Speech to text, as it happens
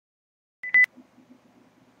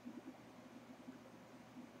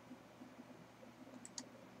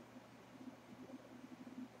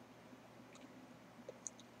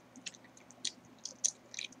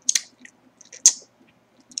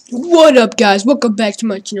What up, guys? Welcome back to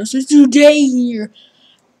my channel. So today here,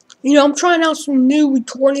 I'm trying out some new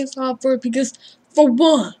recording software because, for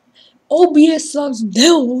one, OBS sucks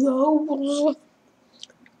dildo.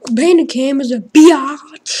 Bandicam is a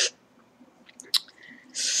biatch.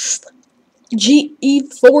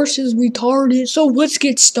 GE Force is retarded. So let's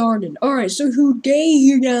get started. Alright, so today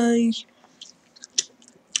here, guys.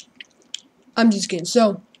 I'm just kidding.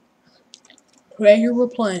 So, right here we're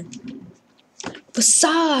playing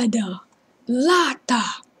Facade. Lata.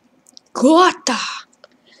 Glata.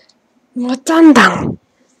 Matanda.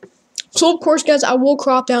 So, of course, guys, I will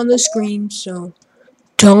crop down the screen, so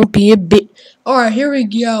don't be a bit. Alright, here we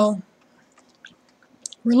go.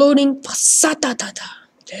 Reloading.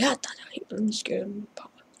 I'm scared.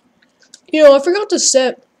 I forgot to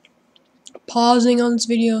set pausing on this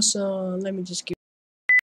video, so let me just give.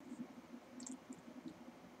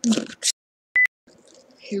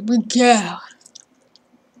 Here we go.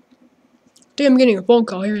 Damn, I'm getting a phone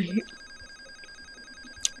call here.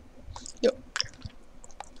 Yo,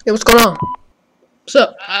 what's going on? What's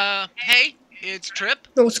up? Hey, it's Trip.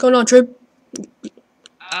 Yo, what's going on, Trip?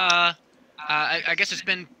 I guess it's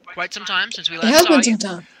been quite some time since we last It has saw been you. some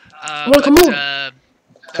time. I wanna come over.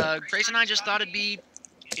 Grace and I just thought it'd be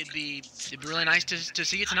really nice to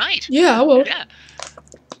see you tonight. Yeah, I will. Yeah.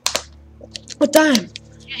 What time?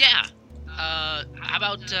 Yeah. How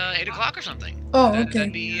about 8 o'clock or something? Oh, okay.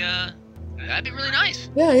 That'd be really nice.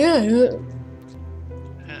 Yeah.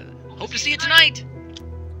 Hope to see you tonight.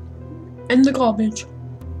 End the call, bitch.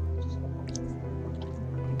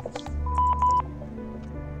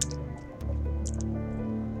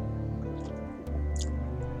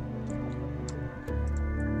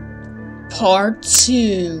 Part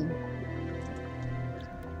 2.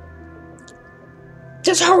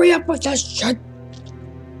 Just hurry up with this shit.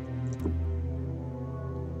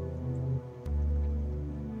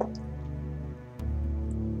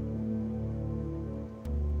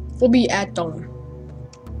 We'll be at dawn.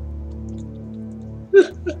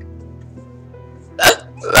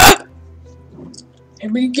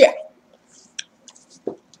 Here we go.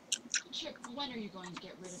 Trip, when are you going to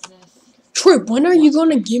get rid of this? Trip, when are you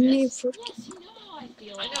gonna give me a frick? Yes, you know how I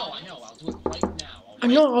feel. I know. I'll do it right now. I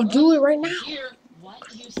know, I'll do it right now. Here. What?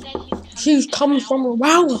 You said he's coming. She's coming from a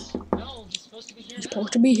while. No, he's supposed to be here. He's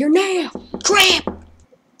supposed to be here now. Trip!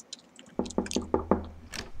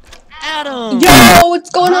 Adam. Yo, what's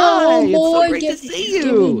going Hi, on, it's so boy? great to Give see me a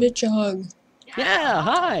you. bitch a hug. Yeah.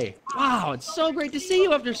 Hi. Wow, it's so great to see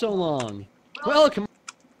you after so long. Welcome.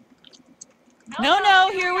 No,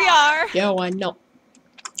 here we are. Yo, I know.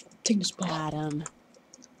 Take this ball. Adam.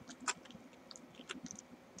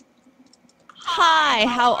 Hi,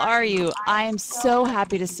 how are you? I am so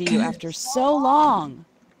happy to see you after so long.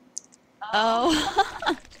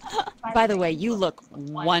 Oh, by the way, you look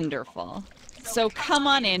wonderful. So come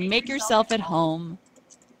on in, make yourself at home.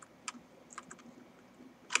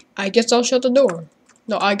 I guess I'll shut the door.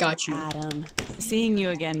 No, I got you. Adam, seeing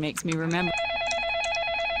you again makes me remember.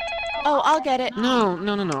 Oh, I'll get it. No.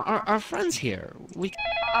 Our friend's here.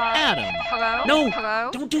 Adam. Hello? No.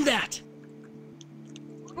 Hello? Don't do that.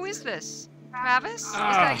 Who is this? Travis? Is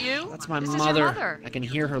Ah, that you? That's my This is your mother. mother. I can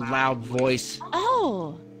hear her loud voice.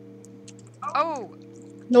 Oh, Oh,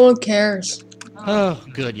 No one cares. Oh,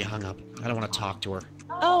 good. You hung up. I don't want to talk to her.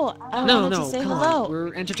 I No, wanted to say come hello. on.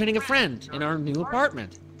 We're entertaining a friend in our new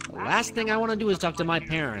apartment. The last thing I want to do is talk to my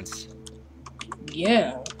parents.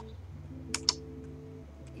 Yeah.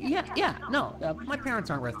 Yeah, no, my parents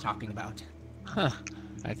aren't worth talking about. Huh,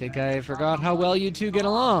 I think I forgot how well you two get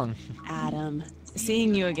along. Adam,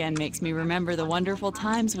 seeing you again makes me remember the wonderful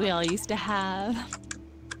times we all used to have.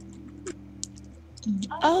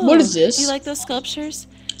 Oh, What is this? Do you like those sculptures?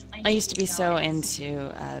 I used to be so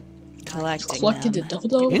into collecting Collected the them.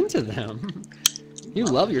 dildo? Into them? You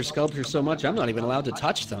love your sculptures so much I'm not even allowed to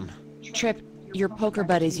touch them. Trip, your poker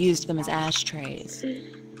buddies used them as ashtrays.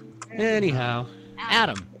 Anyhow,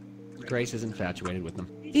 Adam. Grace is infatuated with them.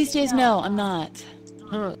 These days, no, I'm not.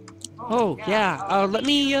 Huh. Oh, yeah, let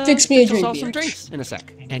me, Fix me a fix us drink, all some bitch. drinks in a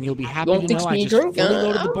sec. And you'll be happy Won't to fix know me I a just drink? fully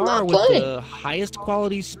loaded the I'm bar not with playing. the highest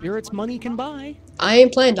quality spirits money can buy. I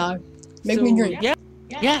ain't playing, dog. Make me So, drink.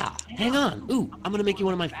 Yeah, hang on. Ooh, I'm gonna make you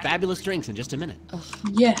one of my fabulous drinks in just a minute.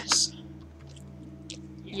 Yes.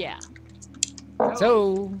 Yeah.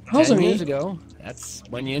 So, How's 10 it years me? ago, that's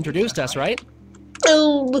when you introduced us, right?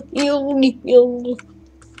 Yeah.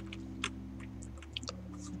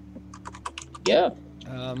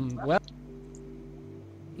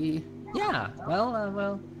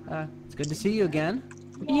 Well... it's good to see you again.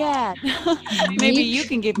 Yeah. Maybe you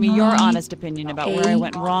can give me your honest opinion about where I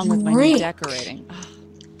went wrong with my new decorating.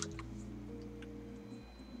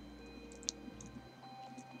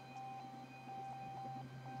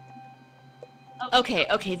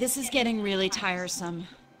 Okay, this is getting really tiresome.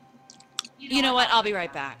 You know what? I'll be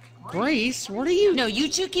right back. Grace, what are you... No, you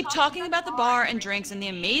two keep talking about the bar and drinks and the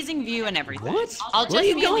amazing view and everything. What? I'll just Where are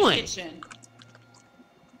you be in going? the kitchen.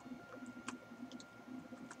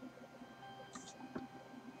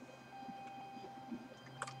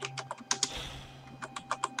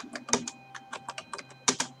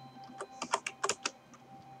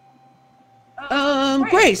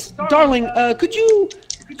 Grace, darling, could you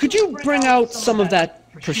bring out some of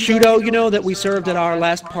that prosciutto, you know, that we served at our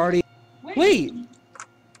last party? Wait,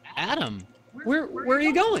 Adam, where are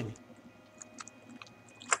you going?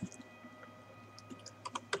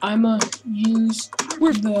 I'ma use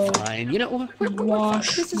We're the fine, you know, we're fine.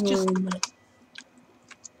 This is just... washroom.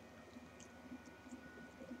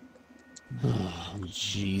 Oh,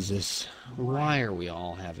 Jesus. Why are we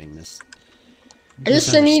all having this? I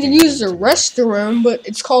just need to use the restroom, but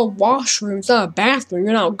it's called washroom. It's not a bathroom.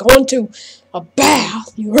 You're not going to a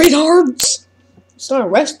bath, you retards. It's not a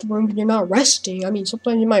restroom, but you're not resting. I mean,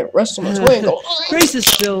 sometimes you might rest on my toilet and go, Grace is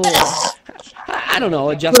still, I don't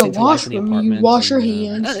know, adjusting the to life in the washroom, apartment. you wash your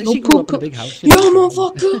and, hands. she No grew up poop. in a big house. Yo,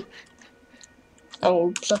 motherfucker!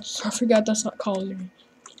 Oh, I forgot that's not called me.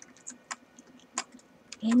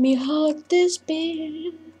 Let me hug this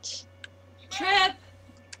bitch. Trip!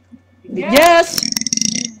 Yes!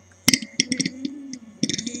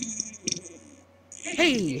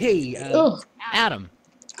 Hey, Ugh. Adam.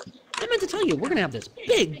 I meant to tell you, we're gonna have this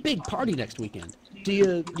big party next weekend. Do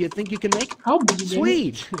you think you can make it? I'll be there.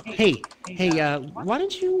 Sweet. Hey, why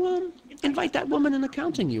don't you invite that woman in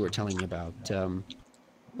accounting you were telling me about?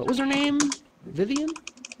 What was her name? Vivian?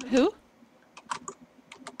 Who?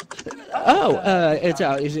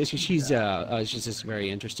 She's this very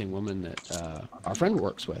interesting woman that our friend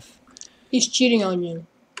works with. He's cheating on you.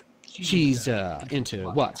 She's into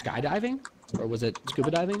what? Skydiving? Or was it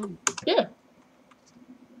scuba diving? Yeah.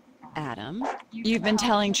 Adam, you've been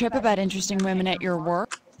telling Trip about interesting women at your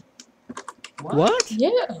work? What? Yeah.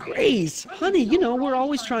 Grace, honey, you know, we're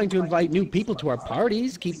always trying to invite new people to our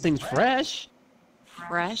parties, keep things fresh.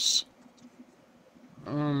 Fresh?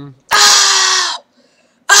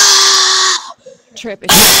 Trip,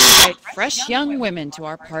 if you invite fresh young women to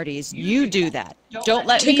our parties, you do that. Don't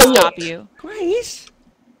let me Take a stop look. you. Grace?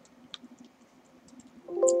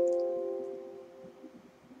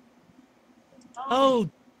 Oh,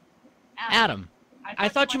 Adam, I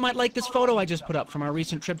thought you might like this photo I just put up from our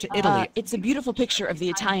recent trip to Italy. It's a beautiful picture of the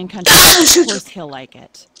Italian country. Of course he'll like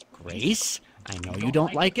it. Grace, I know you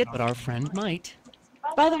don't like it, but our friend might.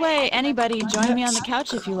 By the way, anybody, join me on the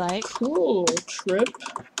couch if you like. Cool, Trip.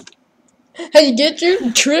 Hey, you get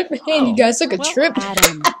your Trip? Hey, you guys took a Well, trip?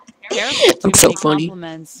 Adam, careful, too I'm so many funny.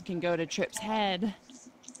 compliments can go to Trip's head.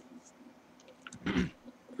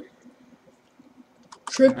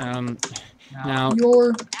 Trip, Now,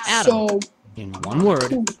 you're Adam, so in one word,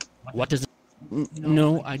 cool. what does it...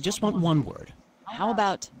 No, I just want one word. How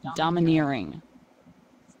about domineering?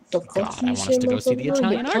 The God, fuck I you want say, us to go see the motherfucker?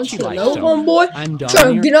 Italian You art you punching like, no so homeboy? I'm done Trying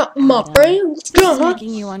to here. get up my friend. Let's go, It's huh?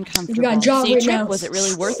 making you uncomfortable. We got a job See, right Trip, now. was it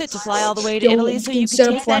really worth it to fly all the way to Yo, Italy so you set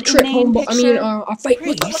could up take for our that trip, inane homeboy. picture? Our fight.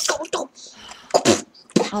 Let's go.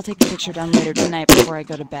 I'll take the picture done later tonight before I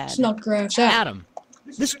go to bed. Let's not grass out. Adam,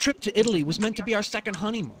 this trip to Italy was meant to be our second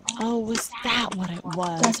honeymoon. Oh, was that what it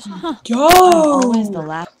was? Let's Huh. go. I'm always the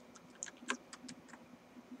last.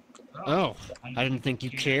 Oh, I didn't think you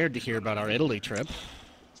cared to hear about our Italy trip.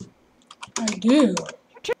 I do.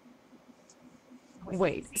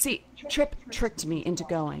 Wait, see, Trip tricked me into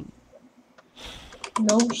going.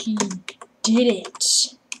 No, he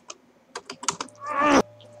didn't.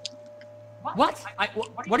 What?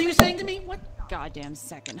 What are you saying to me? What? Goddamn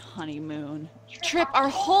second honeymoon. Trip, our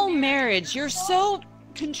whole marriage, you're so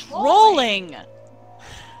controlling.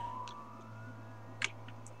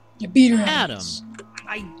 You beat her. Adam,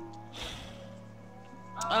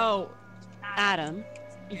 Oh, Adam.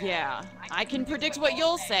 Yeah, I can predict what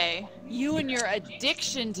you'll say. You and your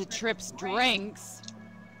addiction to Trip's drinks.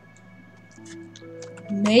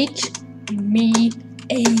 Make me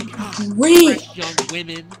a drink, fresh young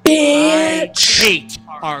women. bitch. I hate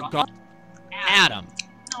our God. Adam,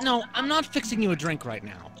 no, I'm not fixing you a drink right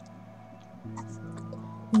now.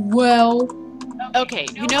 Well, Okay,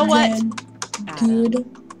 you know what? then, Adam,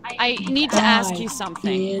 good. I need to ask you Bye,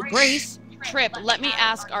 something. bitch. Grace, Trip, let me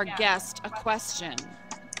ask our guest a question.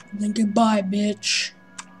 Then goodbye, bitch.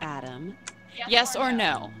 Adam, yes or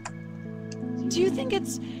no? Do you think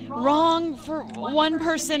it's wrong for one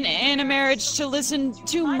person in a marriage to listen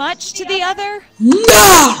too much to the other?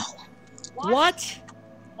 No! What?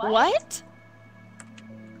 What?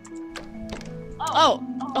 Oh,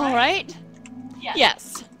 all right.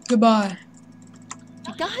 Yes. Goodbye.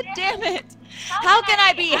 God damn it! How can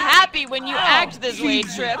I be happy when you act this way,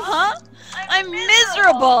 Trip, huh? I'm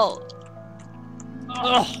miserable!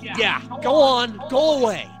 Ugh, yeah, go on, go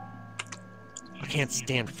away. I can't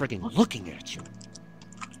stand friggin' looking at you.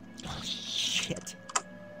 Oh, shit.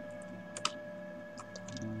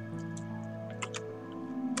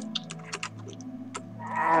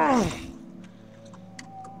 Ugh.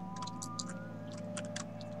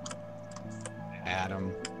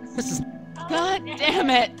 Adam, this is... God damn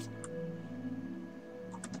it!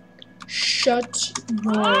 Shut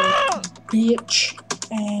your bitch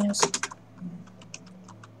ass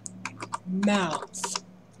mouth.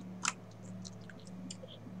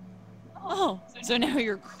 Oh, so now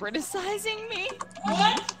you're criticizing me?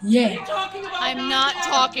 Yeah. I'm not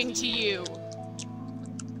talking to you.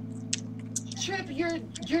 Trip,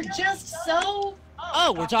 you're just so...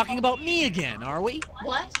 Oh, we're talking about me again, are we?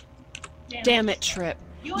 What? Damn it, Trip.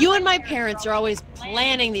 You and my parents are always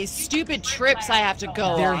planning these stupid trips I have to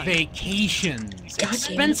go They're on. vacations. God damn it.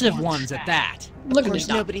 Expensive ones at that. Look Of at course,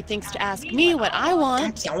 this. nobody thinks to ask me what I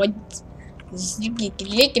want.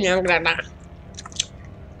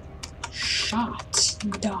 Shut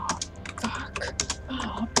the fuck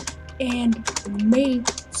up and make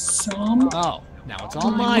some Oh, now it's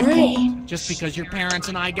all my rain. fault. Just because your parents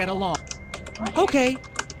and I get along. Okay.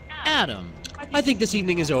 Adam, I think this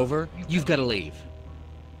evening is over. You've got to leave.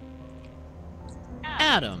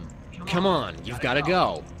 Adam, come on, you've got to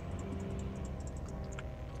go.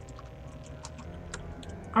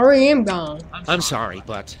 I already am gone. I'm sorry,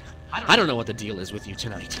 but I don't know what the deal is with you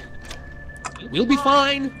tonight. We'll be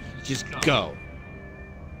fine. Just go.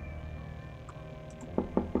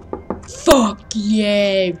 Fuck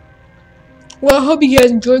yeah. Well, I hope you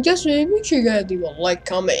guys enjoyed this video. Make sure you guys leave a like,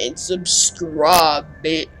 comment, and subscribe,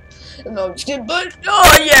 bitch. No, I'm just kidding, but,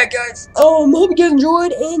 oh yeah, guys. Hope you guys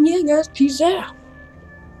enjoyed, and yeah, guys, peace out.